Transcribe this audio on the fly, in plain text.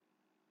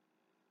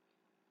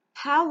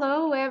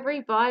Hello,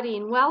 everybody,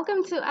 and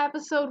welcome to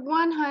episode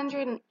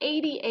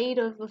 188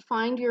 of the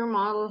Find Your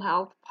Model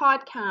Health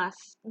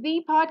podcast,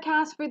 the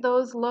podcast for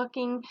those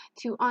looking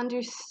to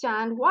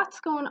understand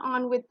what's going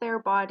on with their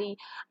body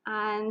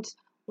and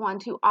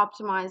want to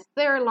optimize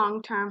their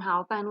long term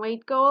health and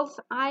weight goals.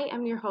 I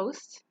am your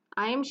host.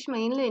 I am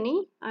Shmaine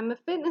Linney. I'm a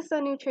fitness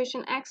and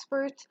nutrition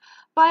expert,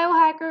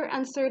 biohacker,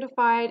 and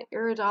certified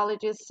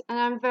iridologist, and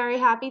I'm very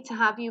happy to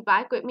have you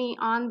back with me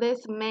on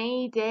this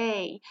May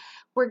Day.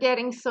 We're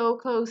getting so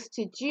close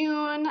to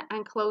June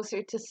and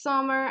closer to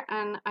summer,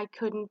 and I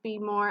couldn't be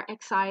more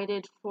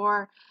excited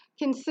for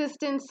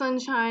consistent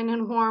sunshine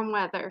and warm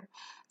weather.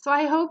 So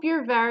I hope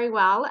you're very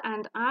well,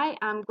 and I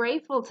am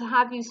grateful to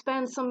have you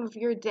spend some of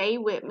your day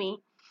with me.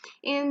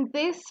 In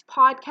this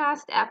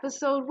podcast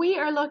episode, we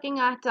are looking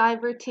at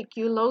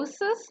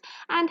diverticulosis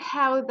and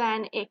how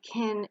then it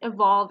can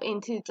evolve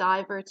into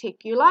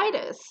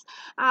diverticulitis.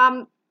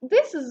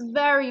 This is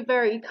very,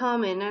 very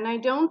common, and I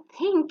don't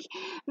think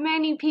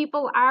many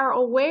people are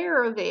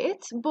aware of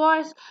it,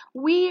 but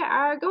we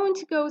are going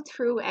to go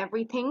through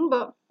everything.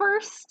 But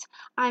first,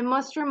 I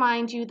must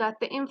remind you that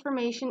the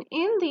information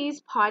in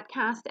these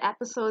podcast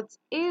episodes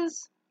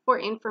is for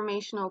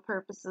informational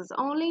purposes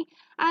only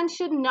and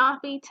should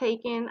not be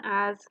taken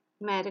as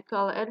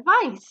medical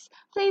advice.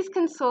 Please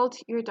consult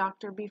your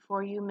doctor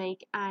before you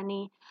make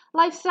any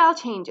lifestyle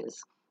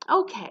changes.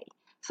 Okay,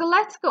 so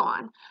let's go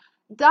on.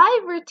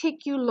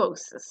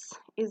 Diverticulosis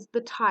is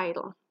the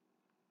title.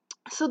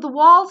 So the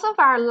walls of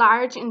our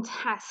large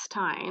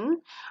intestine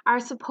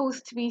are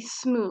supposed to be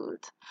smooth,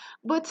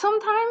 but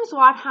sometimes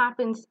what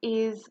happens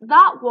is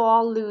that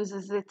wall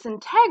loses its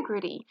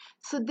integrity.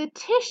 So the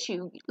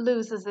tissue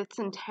loses its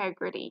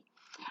integrity,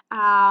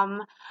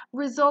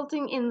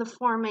 resulting in the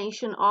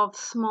formation of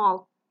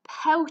small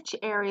pouch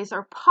areas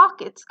or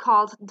pockets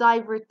called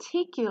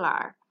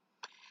diverticular.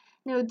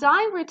 Now,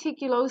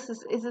 diverticulosis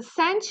is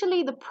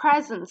essentially the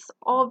presence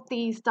of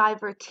these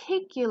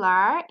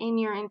diverticula in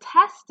your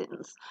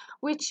intestines,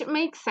 which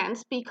makes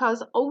sense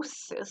because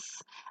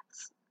osis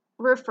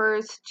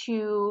refers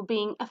to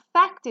being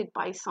affected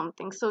by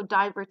something. So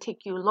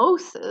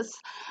diverticulosis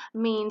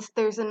means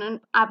there's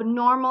an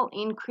abnormal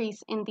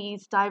increase in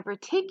these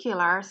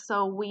diverticular,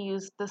 so we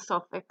use the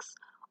suffix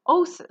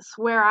osis,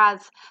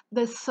 whereas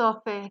the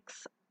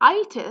suffix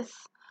itis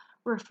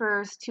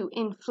refers to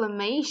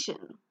inflammation.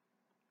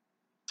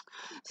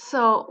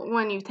 So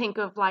when you think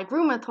of like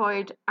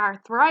rheumatoid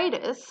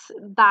arthritis,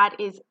 that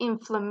is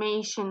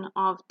inflammation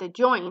of the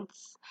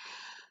joints.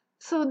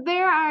 So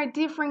there are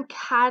different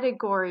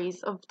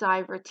categories of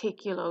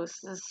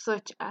diverticulosis,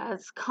 such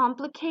as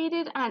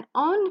complicated and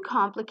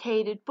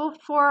uncomplicated,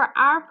 but for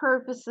our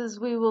purposes,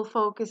 we will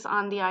focus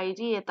on the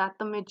idea that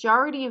the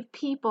majority of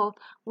people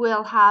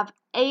will have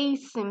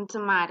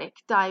asymptomatic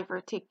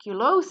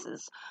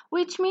diverticulosis,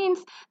 which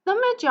means the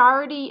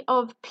majority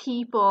of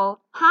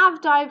people have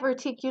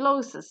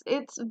diverticulosis.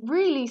 It's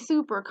really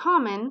super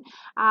common,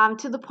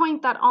 to the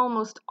point that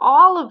almost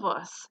all of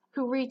us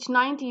who reach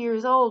 90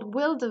 years old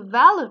will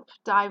develop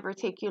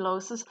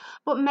diverticulosis,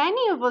 but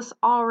many of us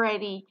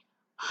already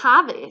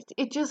have it.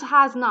 It just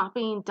has not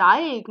been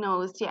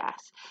diagnosed yet.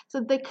 So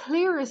the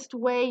clearest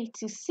way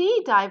to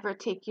see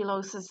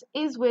diverticulosis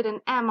is with an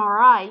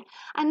MRI,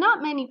 and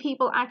not many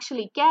people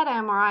actually get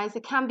MRIs.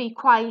 It can be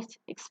quite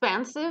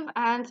expensive,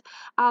 and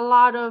a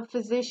lot of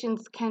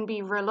physicians can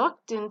be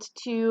reluctant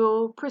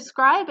to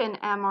prescribe an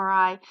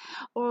MRI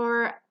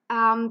or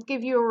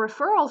give you a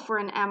referral for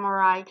an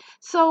MRI.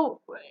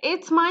 So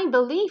it's my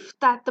belief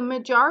that the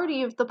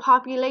majority of the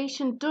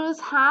population does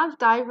have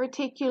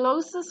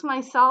diverticulosis,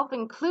 myself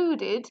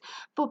included,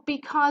 but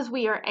because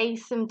we are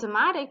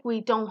asymptomatic,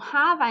 we don't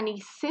have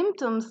any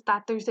symptoms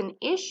that there's an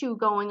issue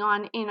going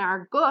on in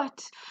our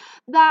gut,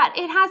 that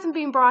it hasn't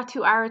been brought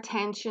to our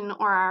attention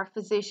or our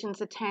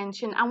physician's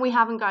attention, and we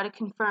haven't got a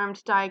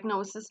confirmed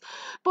diagnosis.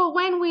 But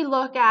when we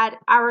look at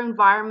our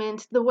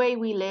environment, the way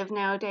we live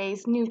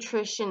nowadays,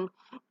 nutrition,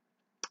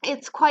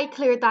 it's quite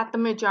clear that the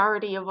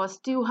majority of us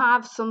do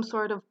have some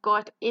sort of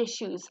gut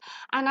issues.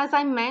 And as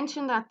I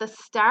mentioned at the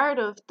start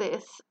of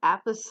this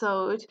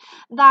episode,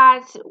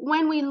 that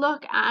when we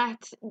look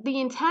at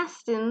the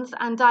intestines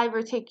and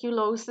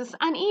diverticulosis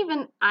and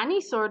even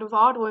any sort of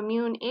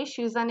autoimmune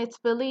issues, and it's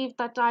believed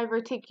that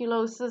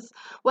diverticulosis,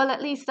 well,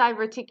 at least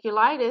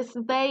diverticulitis,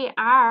 they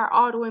are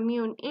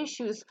autoimmune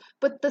issues,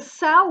 but the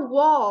cell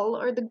wall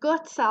or the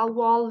gut cell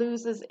wall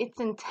loses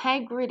its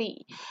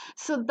integrity.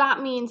 So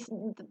that means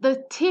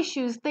the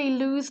tissues, they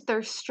lose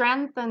their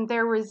strength and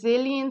their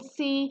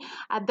resiliency,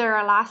 their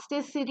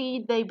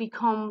elasticity, they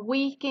become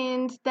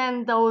weakened.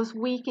 Then those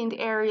weakened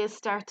areas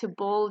start to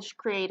bulge,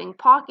 creating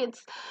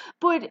pockets.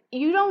 But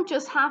you don't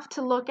just have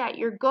to look at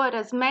your gut,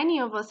 as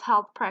many of us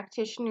health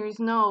practitioners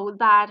know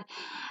that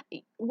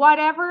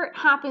whatever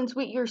happens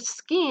with your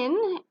skin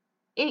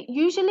it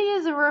usually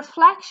is a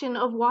reflection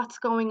of what's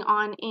going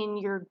on in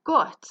your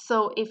gut.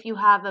 So if you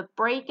have a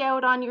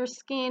breakout on your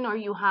skin or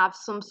you have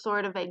some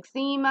sort of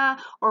eczema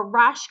or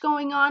rash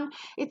going on,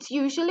 it's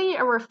usually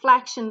a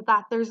reflection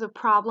that there's a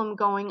problem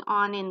going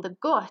on in the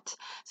gut.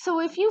 So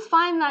if you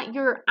find that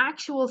your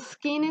actual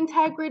skin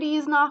integrity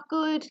is not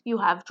good, you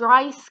have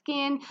dry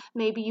skin,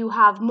 maybe you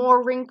have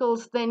more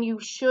wrinkles than you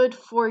should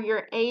for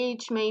your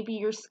age, maybe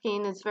your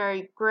skin is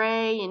very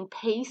gray and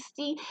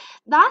pasty,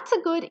 that's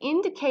a good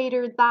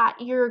indicator that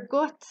your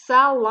gut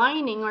cell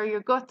lining or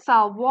your gut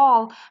cell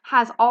wall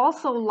has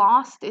also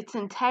lost its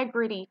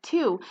integrity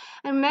too.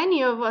 And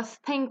many of us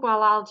think,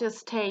 well, I'll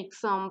just take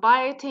some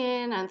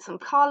biotin and some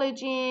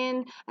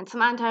collagen and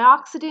some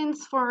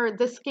antioxidants for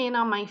the skin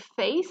on my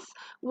face.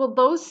 Well,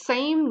 those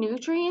same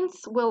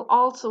nutrients will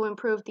also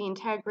improve the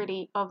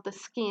integrity of the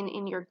skin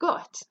in your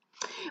gut.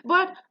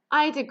 But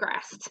I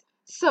digressed.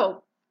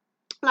 So,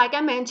 like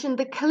I mentioned,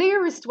 the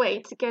clearest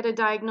way to get a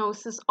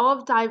diagnosis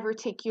of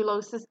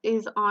diverticulosis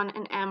is on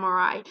an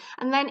MRI.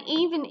 And then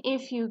even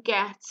if you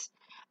get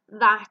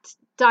that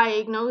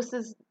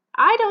diagnosis,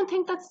 I don't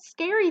think that's a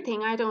scary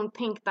thing. I don't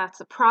think that's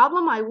a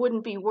problem. I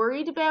wouldn't be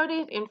worried about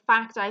it. In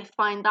fact, I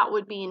find that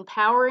would be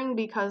empowering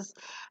because,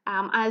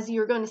 as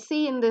you're going to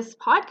see in this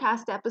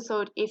podcast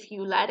episode, if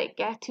you let it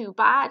get too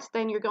bad,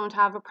 then you're going to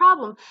have a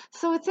problem.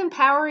 So it's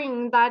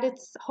empowering that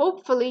it's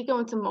hopefully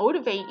going to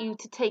motivate you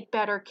to take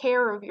better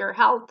care of your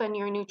health and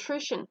your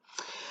nutrition.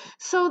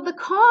 So the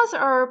cause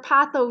or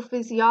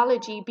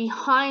pathophysiology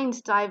behind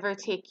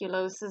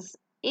diverticulosis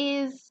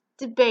is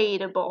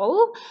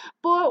debatable,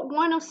 but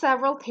one of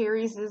several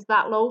theories is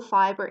that low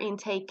fiber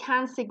intake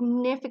can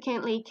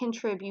significantly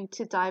contribute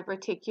to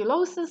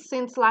diverticulosis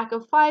since lack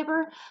of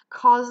fiber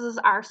causes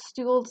our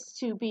stools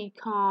to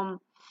become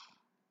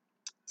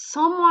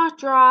somewhat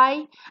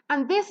dry.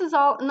 And this is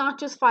all not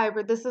just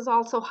fiber, this is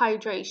also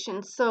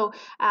hydration. So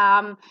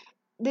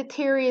the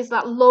theory is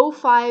that low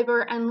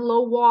fiber and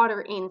low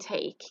water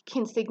intake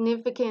can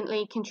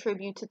significantly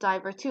contribute to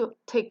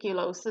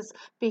diverticulosis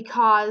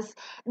because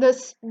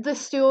the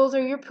stools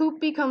or your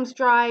poop becomes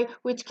dry,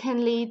 which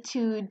can lead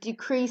to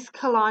decreased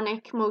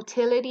colonic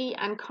motility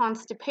and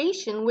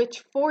constipation,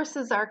 which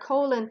forces our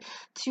colon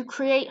to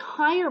create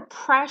higher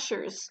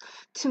pressures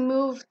to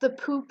move the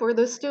poop or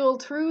the stool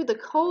through the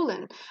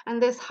colon. And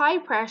this high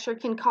pressure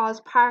can cause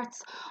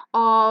parts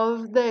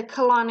of the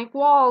colonic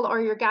wall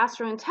or your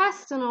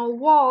gastrointestinal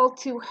wall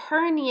to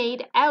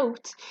herniate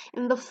out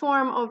in the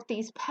form of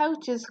these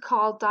pouches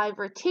called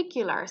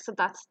diverticular. So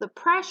that's the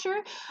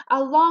pressure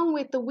along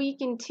with the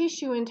weakened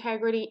tissue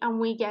integrity,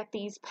 and we get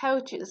these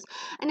pouches.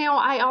 And now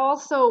I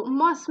also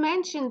must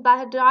mention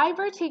that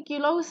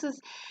diverticulosis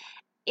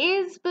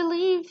is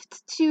believed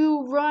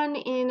to run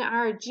in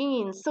our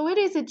genes. So it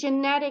is a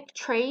genetic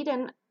trait,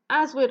 and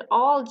as with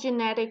all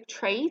genetic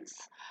traits,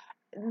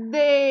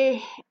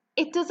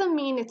 it doesn't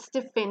mean it's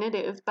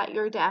definitive that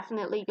you're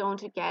definitely going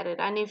to get it.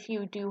 And if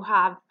you do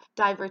have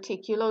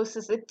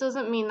diverticulosis, it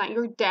doesn't mean that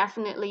you're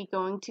definitely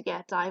going to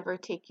get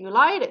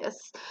diverticulitis.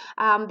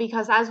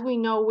 Because as we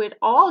know with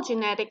all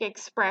genetic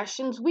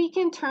expressions, we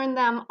can turn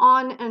them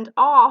on and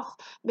off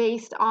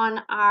based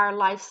on our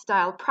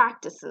lifestyle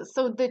practices.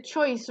 So the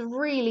choice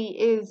really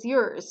is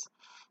yours.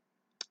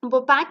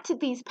 But back to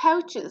these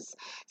pouches.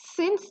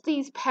 Since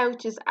these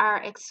pouches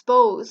are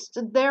exposed,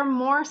 they're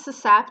more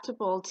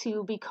susceptible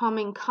to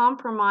becoming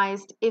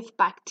compromised if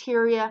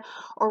bacteria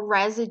or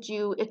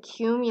residue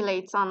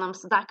accumulates on them.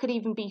 So that could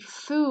even be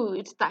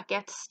food that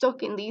gets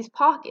stuck in these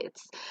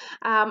pockets.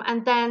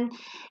 And then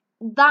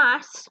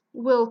that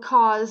will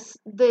cause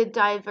the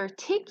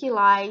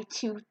diverticuli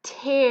to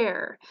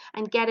tear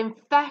and get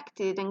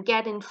infected and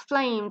get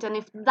inflamed. And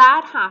if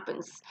that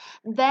happens,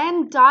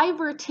 then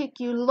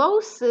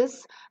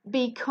diverticulosis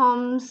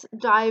becomes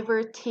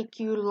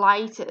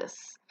diverticulitis.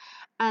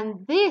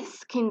 And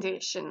this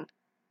condition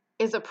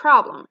is a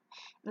problem.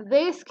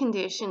 This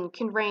condition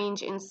can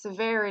range in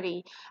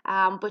severity,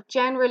 but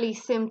generally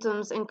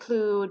symptoms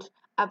include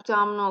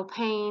abdominal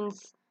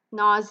pains,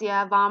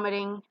 nausea,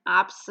 vomiting,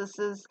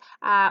 abscesses,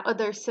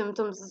 other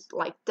symptoms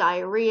like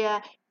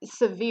diarrhea,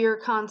 severe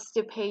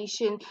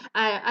constipation,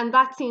 and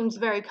that seems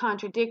very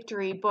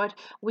contradictory, but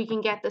we can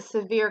get the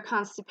severe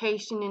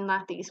constipation in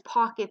that these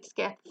pockets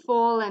get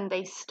full and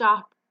they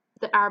stop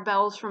our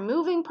bowels from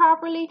moving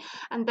properly.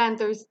 And then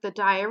there's the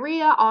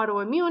diarrhea,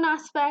 autoimmune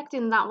aspect,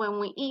 in that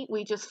when we eat,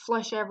 we just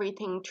flush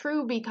everything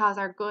through because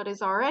our gut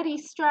is already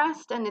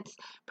stressed and it's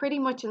pretty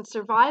much in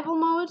survival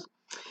mode.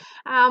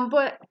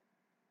 But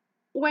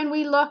when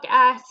we look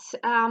at,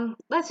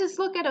 let's just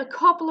look at a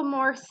couple of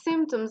more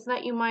symptoms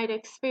that you might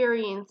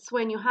experience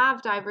when you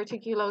have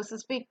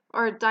diverticulosis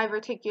or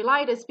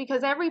diverticulitis,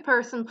 because every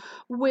person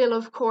will,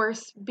 of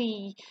course,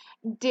 be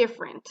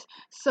different.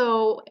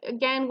 So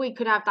again, we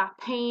could have that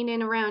pain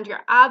in around your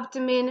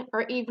abdomen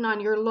or even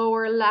on your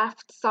lower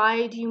left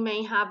side. You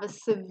may have a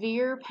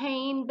severe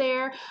pain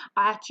there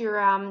at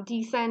your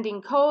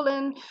descending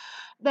colon.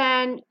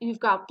 Then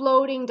you've got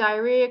bloating,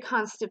 diarrhea,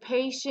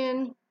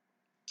 constipation.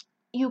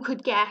 You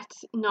could get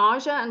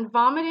nausea and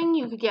vomiting,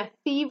 you could get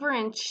fever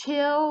and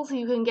chills,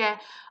 you can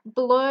get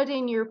blood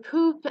in your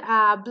poop,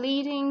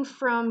 bleeding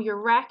from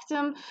your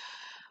rectum.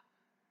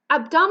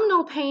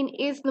 Abdominal pain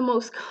is the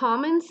most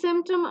common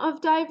symptom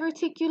of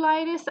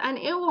diverticulitis, and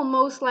it will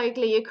most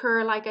likely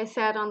occur, like I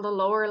said, on the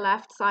lower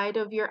left side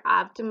of your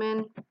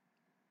abdomen.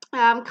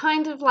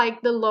 Kind of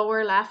like the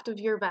lower left of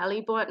your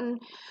belly button,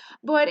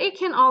 but it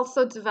can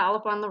also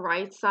develop on the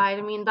right side.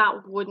 I mean,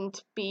 that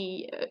wouldn't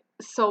be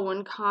so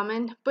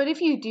uncommon, but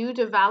if you do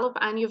develop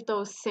any of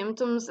those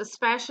symptoms,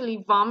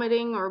 especially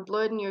vomiting or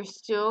blood in your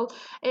stool,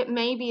 it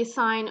may be a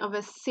sign of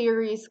a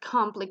serious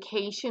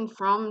complication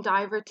from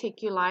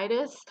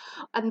diverticulitis,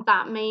 and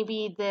that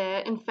maybe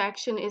the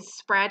infection is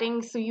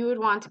spreading, so you would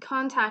want to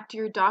contact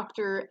your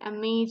doctor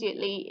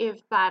immediately if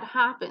that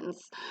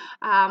happens.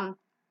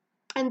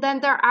 And then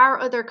there are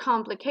other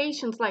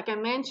complications, like I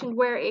mentioned,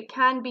 where it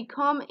can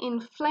become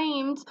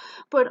inflamed,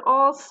 but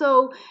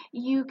also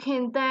you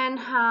can then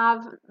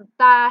have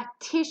that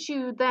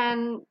tissue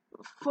then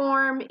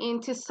form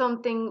into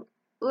something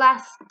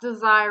less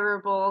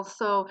desirable.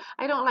 So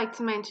I don't like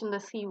to mention the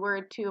C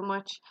word too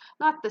much,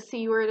 not the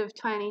C word of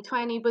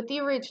 2020, but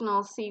the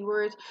original C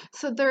word.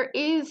 So there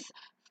is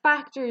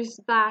factors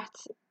that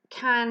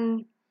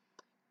can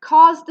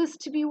cause this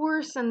to be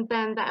worse, and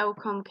then the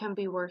outcome can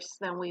be worse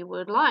than we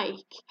would like.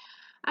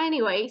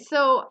 Anyway,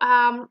 so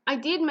I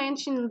did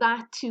mention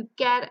that to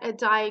get a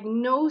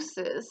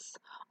diagnosis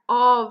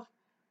of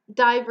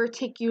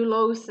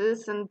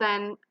diverticulosis, and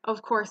then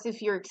of course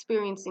if you're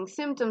experiencing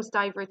symptoms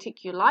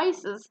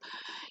diverticulitis,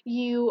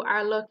 you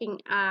are looking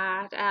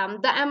at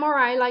the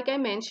MRI, like I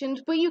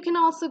mentioned, but you can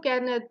also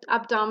get an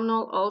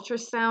abdominal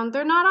ultrasound.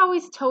 They're not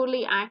always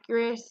totally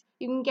accurate.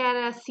 You can get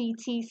a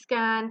CT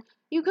scan.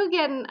 You could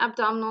get an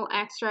abdominal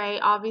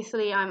x-ray.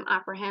 Obviously, I'm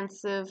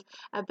apprehensive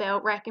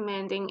about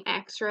recommending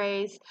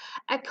x-rays.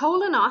 A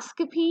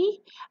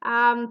colonoscopy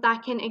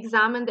that can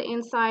examine the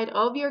inside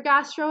of your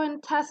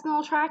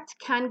gastrointestinal tract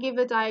can give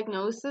a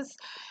diagnosis.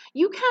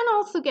 You can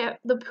also get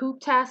the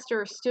poop test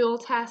or stool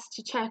test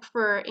to check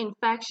for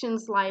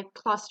infections like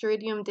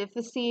Clostridium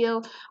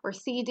difficile or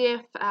C.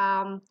 diff.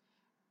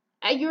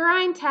 A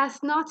urine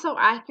test, not so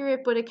accurate,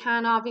 but it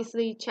can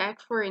obviously check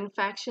for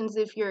infections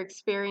if you're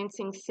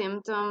experiencing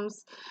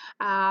symptoms.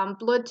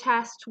 Blood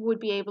test would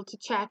be able to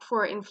check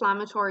for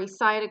inflammatory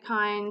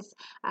cytokines,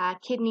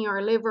 kidney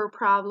or liver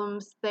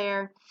problems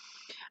there.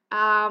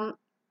 A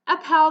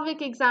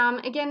pelvic exam,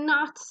 again,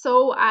 not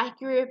so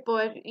accurate,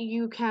 but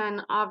you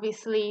can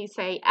obviously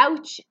say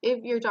ouch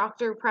if your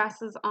doctor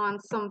presses on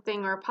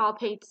something or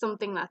palpates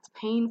something that's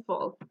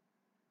painful.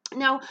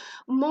 Now,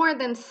 more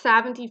than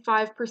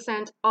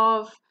 75%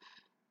 of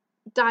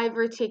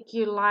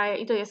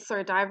diverticulitis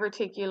or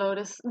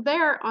diverticulosis,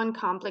 they're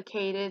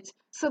uncomplicated.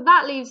 So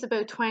that leaves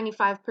about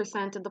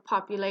 25% of the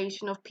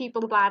population of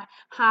people that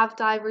have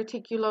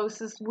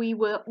diverticulosis.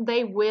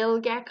 They will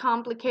get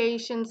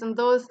complications, and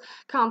those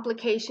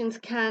complications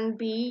can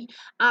be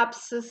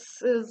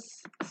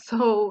abscesses.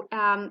 So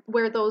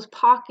where those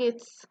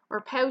pockets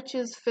or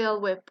pouches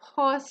fill with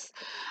pus.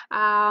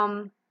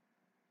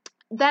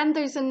 Then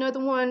there's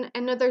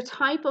another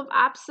type of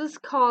abscess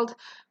called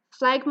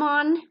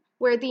phlegmon,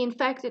 where the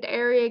infected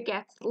area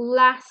gets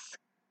less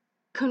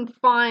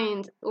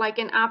confined, like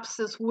an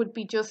abscess would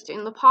be just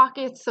in the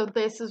pocket. So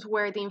this is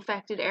where the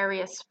infected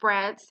area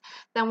spreads.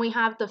 Then we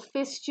have the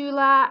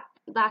fistula.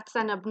 That's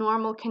an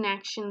abnormal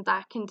connection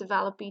that can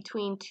develop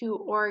between two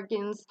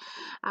organs.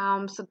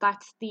 So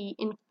that's the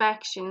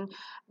infection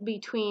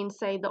between,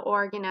 say, the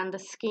organ and the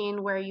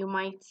skin, where you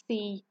might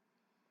see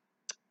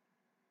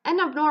an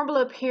abnormal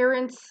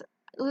appearance.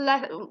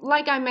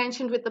 Like I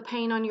mentioned with the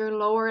pain on your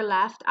lower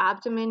left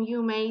abdomen,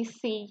 you may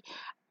see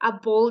a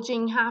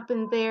bulging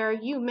happen there.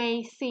 You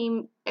may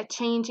see a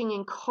changing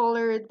in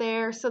color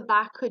there, so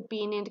that could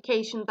be an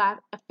indication that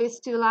a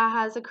fistula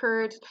has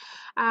occurred.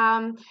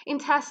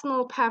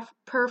 Intestinal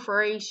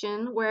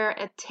perforation, where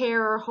a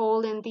tear or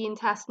hole in the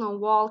intestinal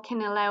wall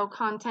can allow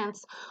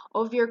contents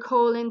of your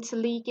colon to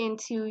leak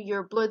into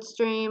your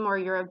bloodstream or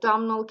your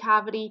abdominal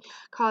cavity,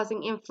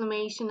 causing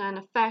inflammation and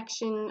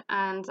infection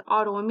and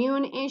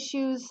autoimmune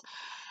issues.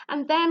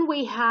 And then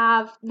we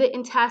have the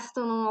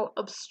intestinal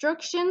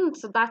obstruction.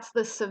 So that's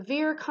the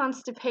severe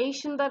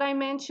constipation that I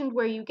mentioned,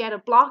 where you get a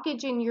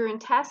blockage in your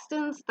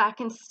intestines that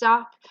can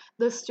stop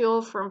the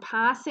stool from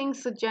passing.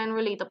 So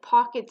generally the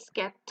pockets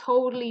get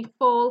totally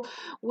full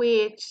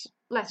with,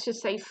 let's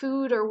just say,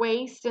 food or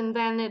waste, and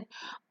then it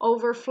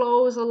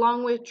overflows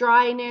along with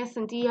dryness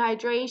and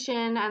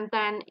dehydration, and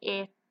then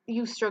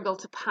you struggle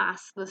to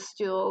pass the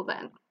stool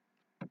then.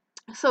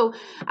 So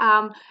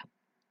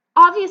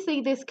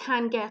obviously, this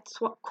can get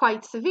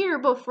quite severe,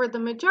 but for the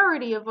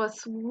majority of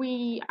us,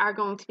 we are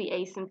going to be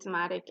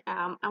asymptomatic,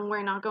 and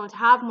we're not going to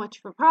have much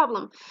of a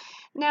problem.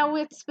 Now,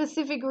 with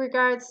specific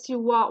regards to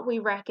what we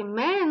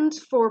recommend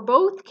for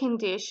both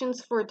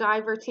conditions, for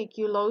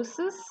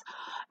diverticulosis,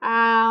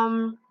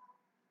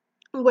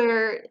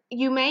 where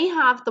you may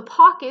have the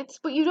pockets,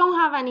 but you don't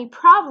have any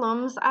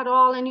problems at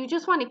all, and you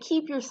just want to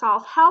keep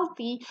yourself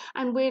healthy.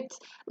 And with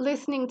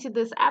listening to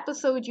this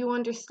episode, you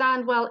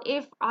understand, well,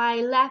 if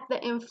I let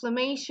the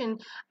inflammation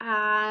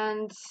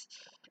and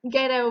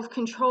get out of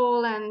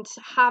control and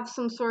have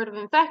some sort of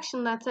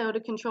infection that's out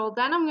of control,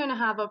 then I'm going to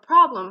have a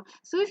problem.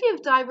 So if you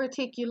have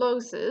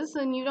diverticulosis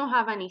and you don't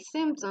have any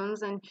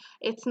symptoms and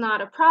it's not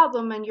a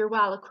problem and you're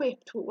well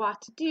equipped with what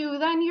to do,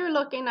 then you're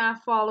looking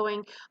at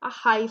following a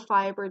high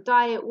fiber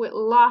diet with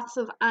lots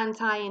of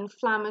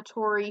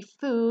anti-inflammatory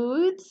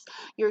foods,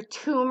 your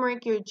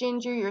turmeric, your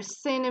ginger, your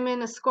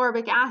cinnamon,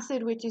 ascorbic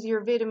acid, which is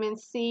your vitamin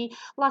C,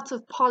 lots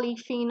of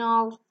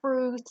polyphenol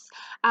fruits,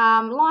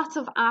 lots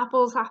of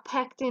apples.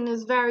 Pectin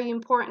is very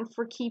important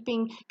for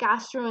keeping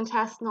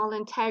gastrointestinal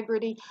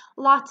integrity.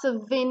 Lots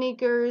of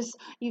vinegars.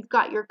 You've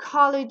got your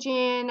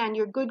collagen and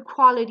your good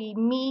quality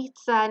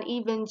meats and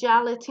even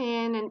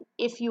gelatin. And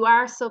if you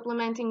are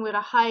supplementing with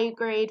a high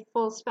grade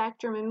full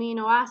spectrum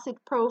amino acid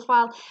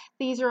profile,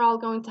 these are all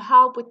going to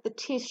help with the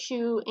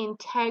tissue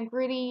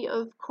integrity,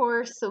 of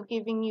course, so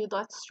giving you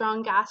that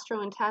strong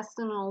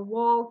gastrointestinal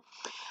wall.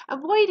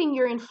 Avoiding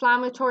your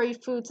inflammatory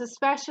foods,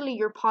 especially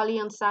your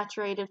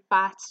polyunsaturated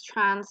fats,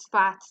 trans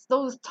fats,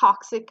 those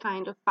toxic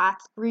kind of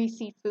fats,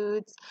 greasy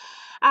foods.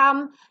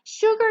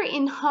 Sugar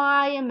in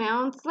high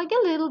amounts, like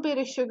a little bit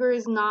of sugar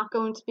is not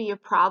going to be a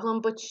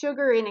problem, but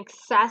sugar in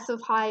excessive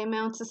high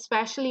amounts,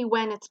 especially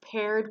when it's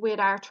paired with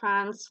our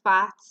trans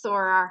fats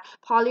or our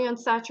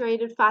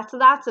polyunsaturated fats,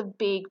 that's a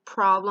big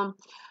problem.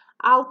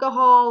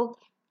 Alcohol,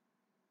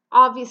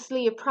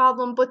 obviously a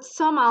problem, but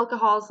some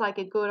alcohols, like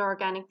a good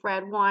organic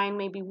red wine,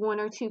 maybe 1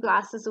 or 2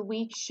 glasses a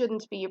week,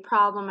 shouldn't be a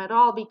problem at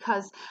all,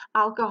 because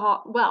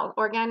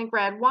organic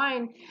red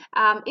wine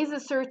is a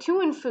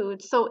sirtuin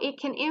food, so it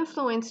can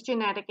influence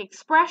genetic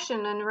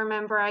expression. And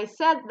remember, I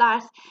said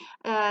that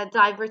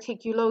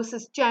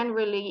diverticulosis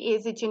generally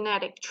is a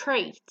genetic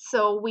trait,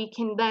 so we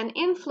can then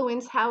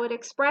influence how it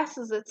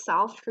expresses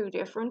itself through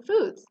different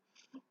foods.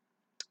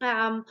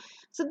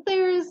 So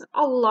there's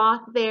a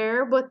lot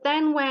there, but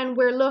then when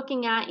we're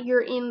looking at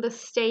you're in the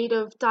state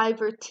of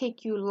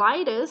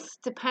diverticulitis,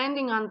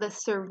 depending on the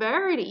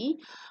severity,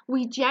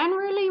 we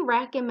generally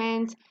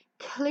recommend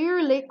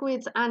clear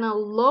liquids and a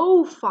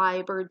low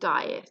fiber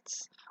diet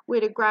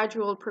with a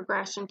gradual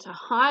progression to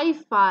high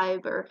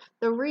fiber.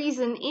 The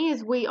reason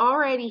is we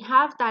already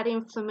have that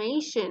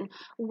inflammation.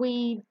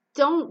 We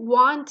don't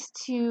want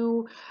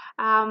to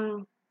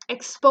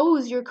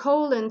expose your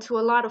colon to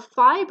a lot of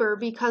fiber,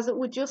 because it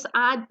would just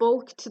add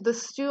bulk to the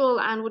stool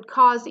and would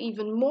cause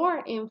even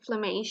more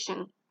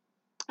inflammation.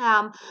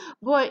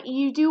 But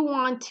you do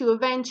want to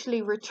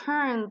eventually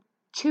return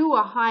to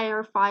a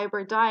higher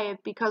fiber diet,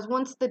 because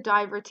once the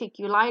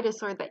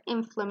diverticulitis or the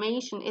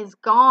inflammation is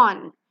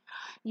gone,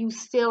 you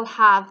still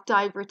have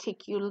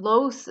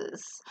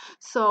diverticulosis.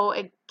 So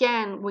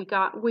again,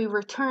 we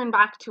return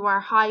back to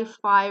our high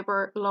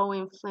fiber, low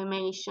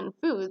inflammation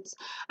foods.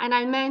 And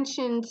I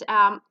mentioned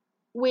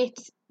with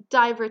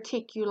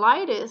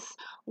diverticulitis,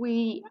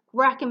 we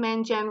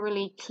recommend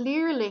generally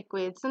clear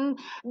liquids, and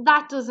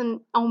that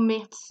doesn't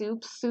omit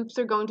soups. Soups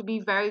are going to be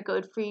very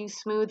good for you.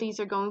 Smoothies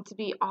are going to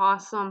be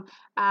awesome.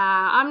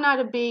 I'm not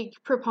a big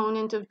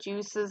proponent of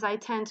juices. I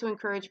tend to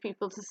encourage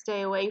people to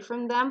stay away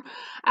from them.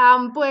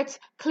 But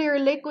clear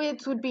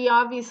liquids would be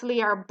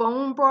obviously our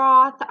bone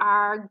broth,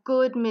 our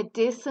good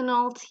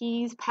medicinal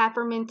teas.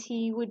 Peppermint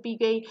tea would be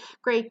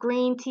great.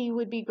 Green tea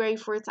would be great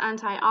for its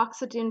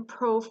antioxidant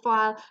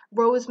profile.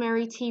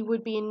 Rosemary tea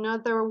would be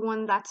another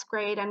one that's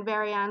great and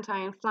very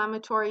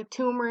anti-inflammatory.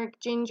 Turmeric,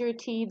 ginger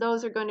tea,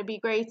 those are going to be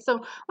great.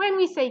 So when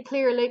we say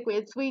clear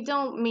liquids, we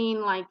don't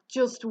mean like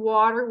just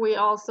water. We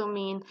also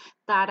mean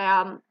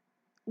that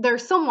they're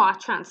somewhat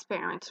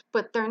transparent,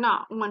 but they're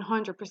not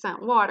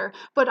 100% water.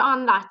 But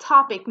on that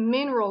topic,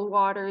 mineral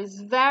water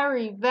is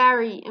very,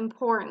 very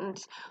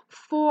important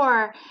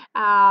for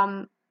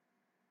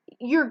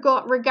your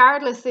gut,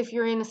 regardless if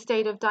you're in a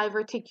state of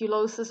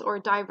diverticulosis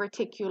or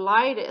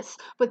diverticulitis.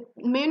 But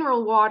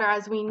mineral water,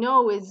 as we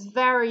know, is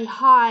very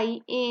high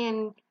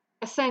in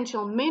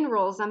essential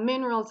minerals, and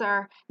minerals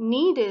are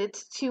needed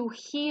to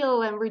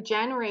heal and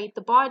regenerate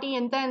the body.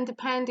 And then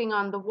depending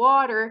on the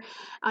water,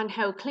 on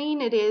how clean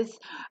it is,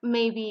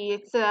 maybe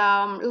it's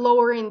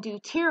lower in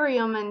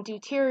deuterium, and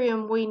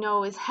deuterium we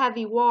know is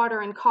heavy water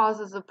and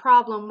causes a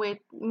problem with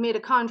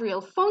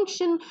mitochondrial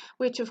function,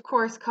 which of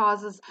course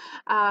causes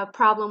a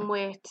problem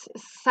with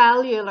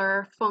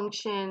cellular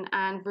function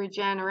and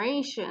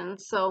regeneration.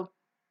 So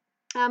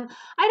I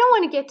don't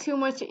want to get too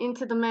much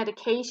into the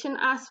medication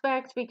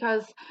aspect,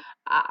 because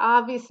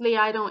obviously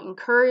I don't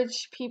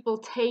encourage people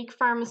take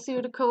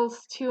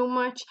pharmaceuticals too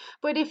much.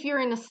 But if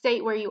you're in a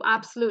state where you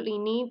absolutely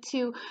need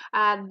to,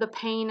 the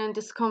pain and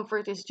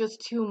discomfort is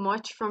just too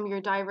much from your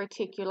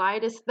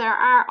diverticulitis, there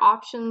are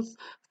options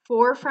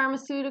for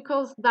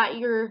pharmaceuticals that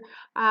you're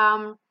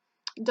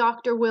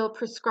doctor will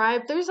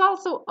prescribe. There's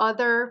also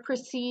other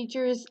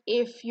procedures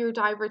if your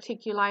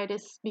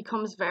diverticulitis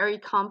becomes very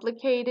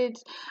complicated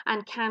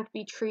and can't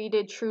be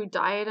treated through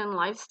diet and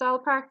lifestyle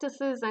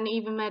practices and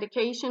even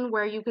medication,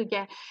 where you could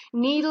get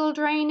needle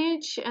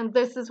drainage, and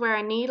this is where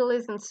a needle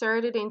is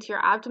inserted into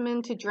your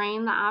abdomen to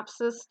drain the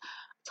abscess.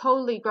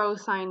 Totally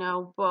gross, I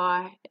know,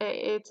 but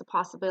it's a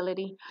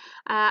possibility.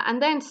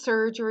 And then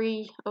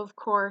surgery, of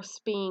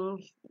course, being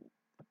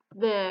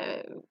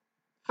the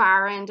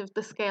far end of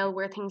the scale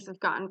where things have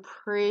gotten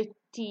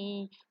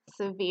pretty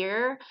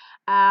severe.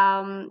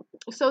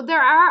 So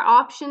there are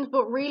options,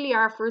 but really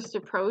our first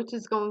approach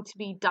is going to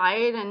be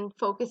diet and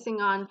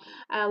focusing on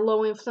a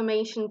low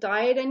inflammation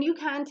diet. And you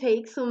can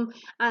take some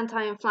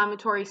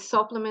anti-inflammatory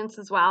supplements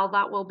as well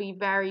that will be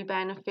very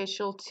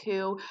beneficial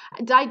too.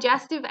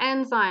 Digestive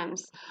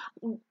enzymes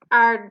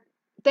are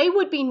they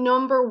would be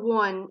number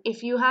one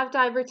if you have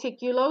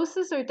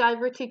diverticulosis or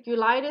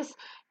diverticulitis.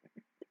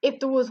 If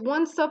there was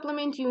one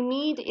supplement you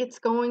need, it's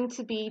going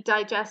to be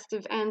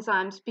digestive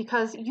enzymes,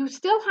 because you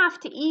still have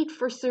to eat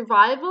for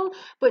survival.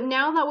 But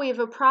now that we have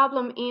a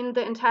problem in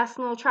the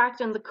intestinal tract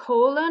and the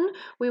colon,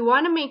 we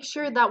want to make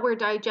sure that we're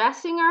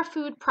digesting our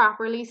food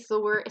properly,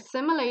 so we're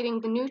assimilating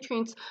the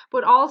nutrients,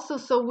 but also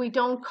so we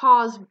don't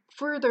cause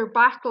further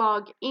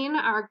backlog in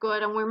our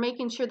gut, and we're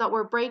making sure that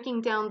we're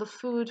breaking down the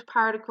food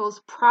particles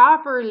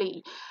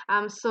properly.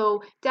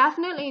 So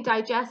definitely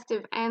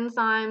digestive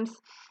enzymes.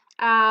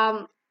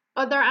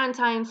 Other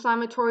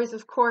anti-inflammatories,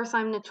 of course,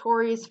 I'm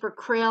notorious for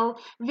krill.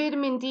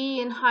 Vitamin D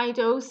in high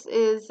dose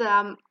is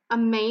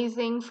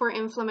amazing for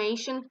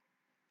inflammation.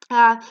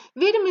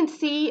 Vitamin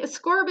C,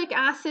 ascorbic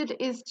acid,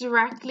 is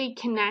directly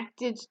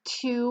connected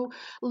to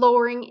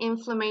lowering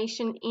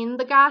inflammation in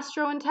the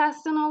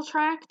gastrointestinal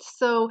tract.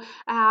 So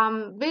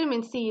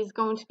vitamin C is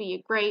going to be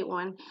a great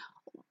one.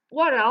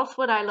 What else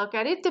would I look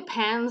at? It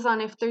depends on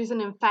if there's an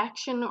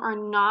infection or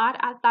not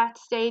at that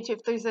stage.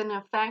 If there's an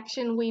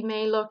infection, we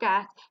may look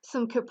at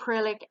some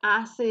caprylic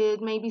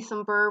acid, maybe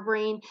some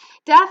berberine.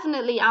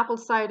 Definitely apple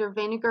cider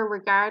vinegar,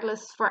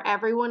 regardless, for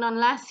everyone,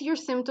 unless your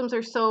symptoms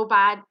are so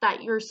bad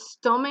that your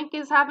stomach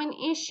is having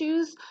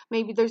issues.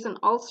 Maybe there's an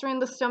ulcer in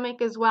the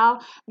stomach as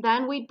well.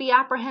 Then we'd be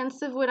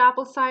apprehensive with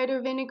apple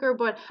cider vinegar,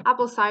 but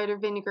apple cider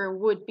vinegar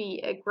would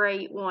be a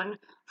great one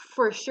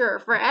for sure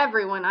for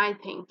everyone, I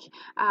think.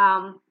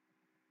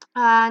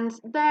 And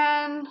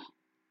then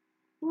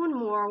one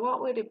more,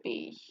 what would it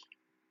be?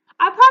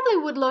 I probably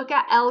would look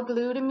at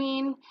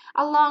L-glutamine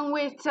along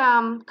with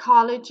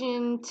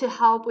collagen to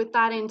help with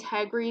that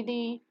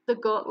integrity, the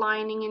gut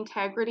lining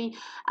integrity.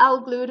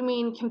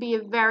 L-glutamine can be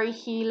a very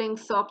healing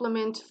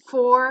supplement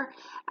for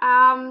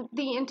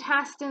the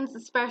intestines,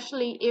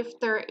 especially if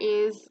there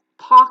is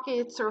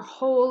pockets or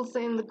holes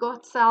in the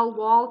gut cell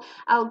wall.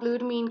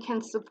 L-glutamine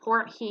can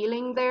support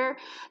healing there.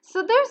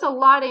 So there's a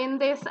lot in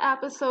this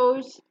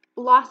episode.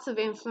 Lots of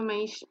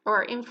information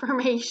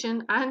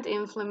and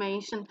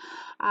inflammation.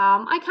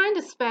 I kind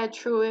of sped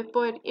through it,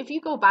 but if you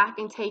go back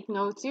and take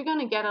notes, you're going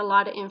to get a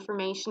lot of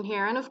information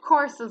here. And of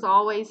course, as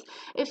always,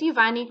 if you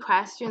have any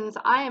questions,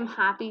 I am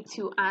happy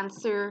to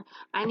answer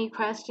any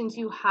questions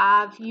you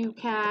have. You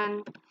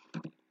can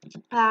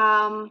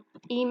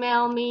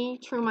email me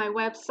through my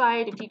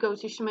website. If you go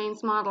to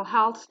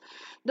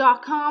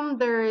shamainsmodelhealth.com,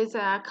 there is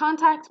a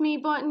contact me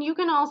button. You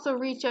can also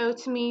reach out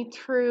to me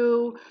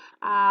through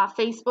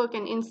Facebook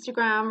and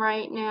Instagram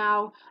right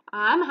now.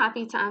 I'm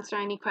happy to answer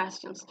any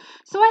questions.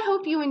 So I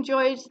hope you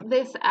enjoyed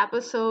this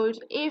episode.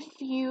 If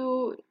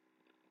you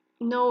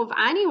know of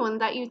anyone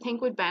that you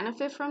think would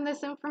benefit from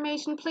this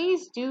information,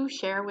 please do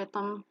share with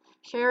them.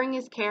 Sharing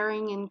is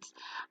caring, and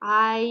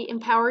I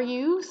empower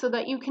you so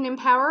that you can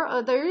empower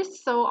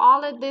others. So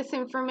all of this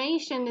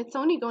information, it's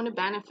only going to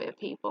benefit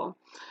people.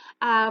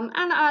 And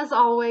as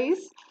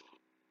always,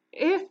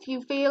 if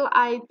you feel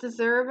I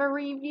deserve a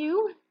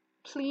review,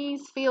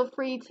 please feel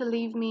free to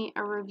leave me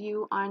a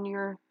review on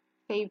your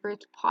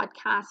favorite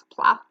podcast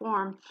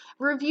platform.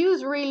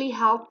 Reviews really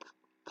help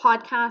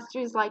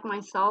podcasters like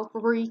myself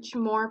reach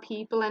more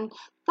people and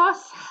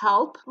thus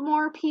help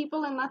more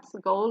people, and that's the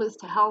goal, is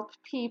to help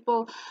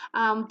people.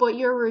 But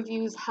your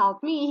reviews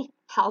help me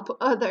help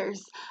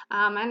others,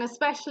 and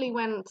especially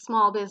when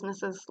small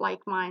businesses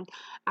like mine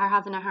are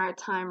having a hard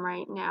time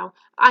right now.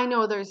 I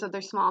know there's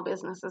other small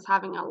businesses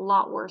having a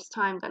lot worse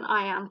time than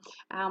I am,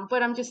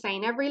 but I'm just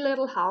saying every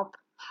little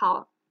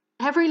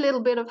every little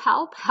bit of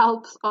help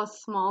helps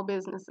us small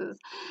businesses.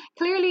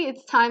 Clearly,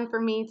 it's time for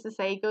me to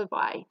say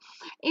goodbye.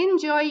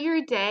 Enjoy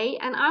your day,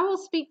 and I will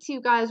speak to you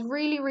guys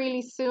really,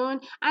 really soon.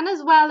 And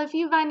as well, if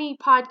you have any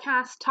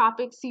podcast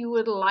topics you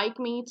would like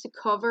me to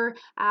cover,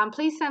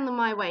 please send them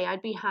my way.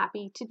 I'd be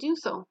happy to do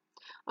so.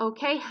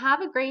 Okay, have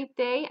a great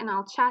day, and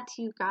I'll chat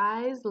to you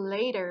guys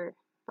later.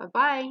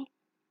 Bye-bye.